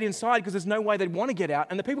 They stayed inside because there's no way they'd want to get out,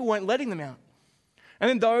 and the people weren't letting them out. And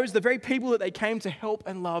then the very people that they came to help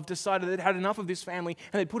and love, decided they'd had enough of this family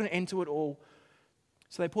and they'd put an end to it all.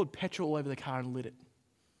 So they poured petrol all over the car and lit it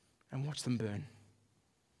and watched them burn.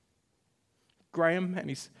 Graham and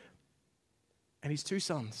his 2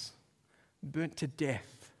 sons burnt to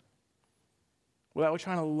death. Well, they were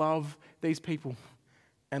trying to love these people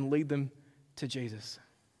and lead them to Jesus.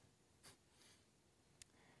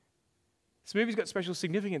 This movie's got special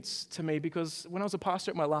significance to me because when I was a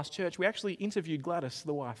pastor at my last church, we actually interviewed Gladys,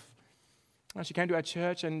 the wife. She came to our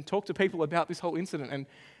church and talked to people about this whole incident and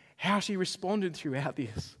how she responded throughout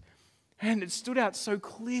this. And it stood out so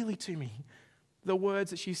clearly to me, the words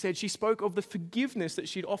that she said. She spoke of the forgiveness that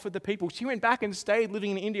she'd offered the people. She went back and stayed living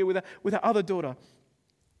in India with her other daughter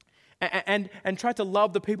and tried to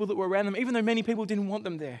love the people that were around them, even though many people didn't want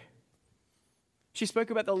them there. She spoke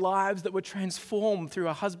about the lives that were transformed through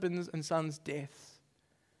her husband's and son's deaths.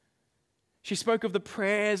 She spoke of the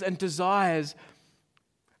prayers and desires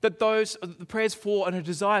That the prayers for and her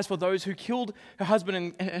desires for those who killed her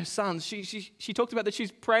husband and her sons, she talked about that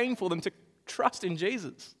she's praying for them to trust in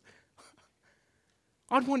Jesus.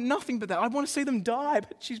 I'd want nothing but that. I'd want to see them die,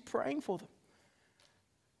 but she's praying for them.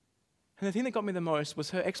 And the thing that got me the most was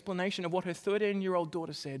her explanation of what her 13-year-old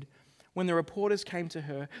daughter said when the reporters came to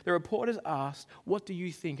her. The reporters asked, "What do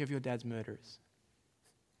you think of your dad's murderers?"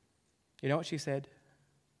 You know what she said?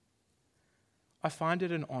 "I find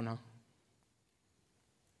it an honor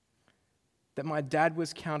that my dad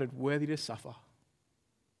was counted worthy to suffer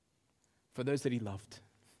for those that he loved."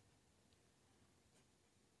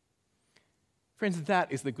 Friends,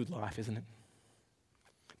 that is the good life, isn't it?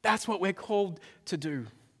 That's what we're called to do.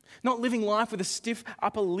 Not living life with a stiff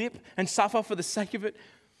upper lip and suffer for the sake of it,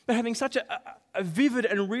 but having such a vivid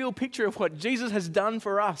and real picture of what Jesus has done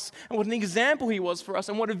for us and what an example he was for us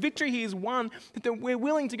and what a victory he has won, that we're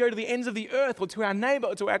willing to go to the ends of the earth or to our neighbor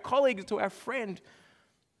or to our colleagues, to our friend,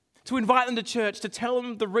 to invite them to church, to tell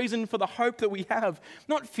them the reason for the hope that we have,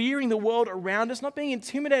 not fearing the world around us, not being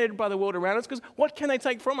intimidated by the world around us, because what can they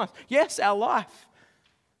take from us? Yes, our life.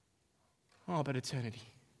 Oh, but eternity.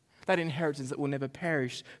 That inheritance that will never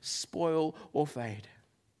perish, spoil, or fade.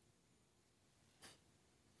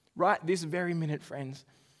 Right this very minute, friends,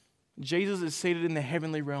 Jesus is seated in the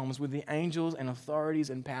heavenly realms with the angels and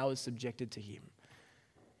authorities and powers subjected to him.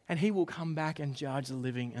 And he will come back and judge the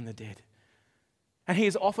living and the dead. And he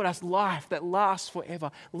has offered us life that lasts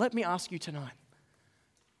forever. Let me ask you tonight,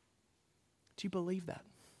 do you believe that?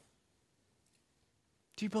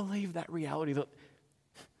 Do you believe that reality that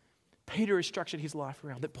Peter has structured his life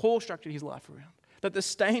around, that Paul structured his life around, that the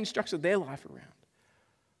Staines structured their life around?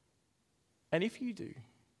 And if you do,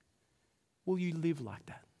 will you live like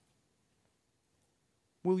that?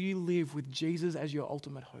 Will you live with Jesus as your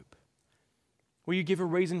ultimate hope? Will you give a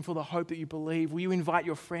reason for the hope that you believe? Will you invite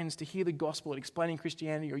your friends to hear the gospel at Explaining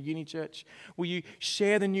Christianity or Uni Church? Will you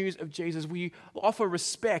share the news of Jesus? Will you offer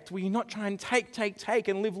respect? Will you not try and take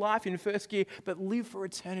and live life in first gear, but live for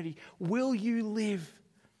eternity? Will you live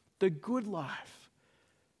the good life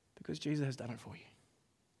because Jesus has done it for you?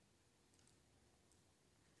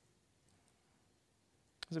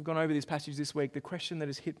 As I've gone over this passage this week, the question that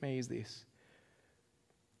has hit me is this: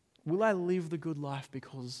 will I live the good life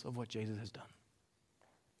because of what Jesus has done?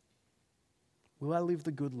 Will I live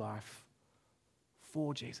the good life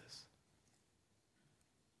for Jesus?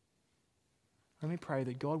 Let me pray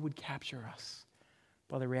that God would capture us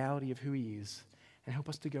by the reality of who he is and help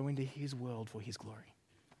us to go into his world for his glory.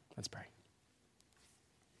 Let's pray.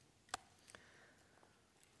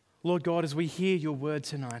 Lord God, as we hear your word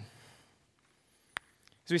tonight,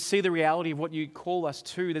 as we see the reality of what you call us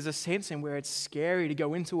to, there's a sense in where it's scary to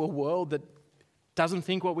go into a world that doesn't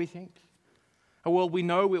think what we think, a world we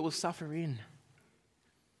know we will suffer in.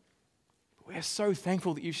 We're so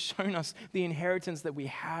thankful that you've shown us the inheritance that we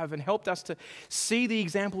have and helped us to see the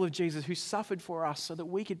example of Jesus who suffered for us so that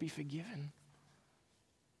we could be forgiven,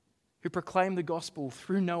 who proclaimed the gospel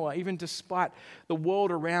through Noah, even despite the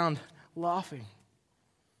world around laughing.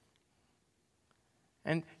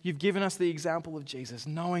 And you've given us the example of Jesus,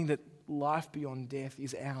 knowing that life beyond death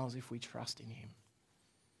is ours if we trust in him.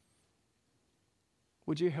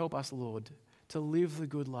 Would you help us, Lord, to live the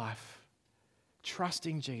good life,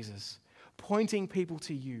 trusting Jesus, pointing people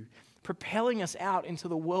to you, propelling us out into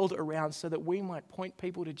the world around so that we might point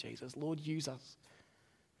people to Jesus. Lord, use us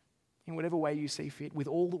in whatever way you see fit, with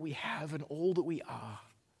all that we have and all that we are.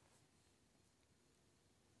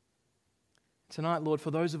 Tonight, Lord, for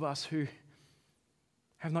those of us who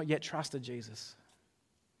have not yet trusted Jesus,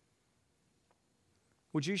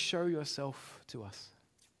 would you show yourself to us?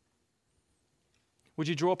 Would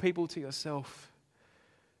you draw people to yourself?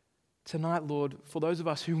 Tonight, Lord, for those of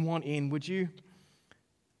us who want in, would you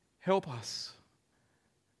help us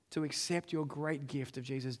to accept your great gift of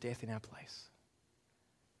Jesus' death in our place?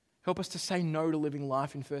 Help us to say no to living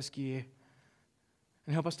life in first gear,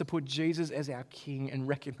 and help us to put Jesus as our King and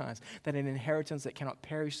recognize that an inheritance that cannot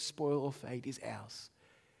perish, spoil, or fade is ours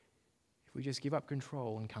if we just give up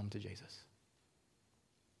control and come to Jesus.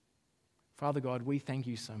 Father God, we thank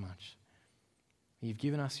you so much. You've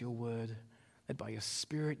given us your word, that by your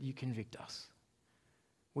Spirit you convict us.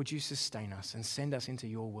 Would you sustain us and send us into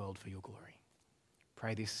your world for your glory?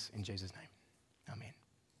 Pray this in Jesus' name.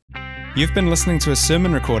 Amen. You've been listening to a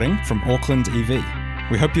sermon recording from Auckland EV.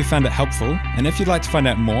 We hope you found it helpful, and if you'd like to find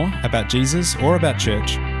out more about Jesus or about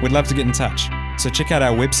church, we'd love to get in touch. So check out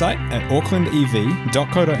our website at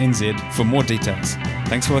aucklandev.co.nz for more details.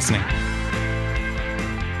 Thanks for listening.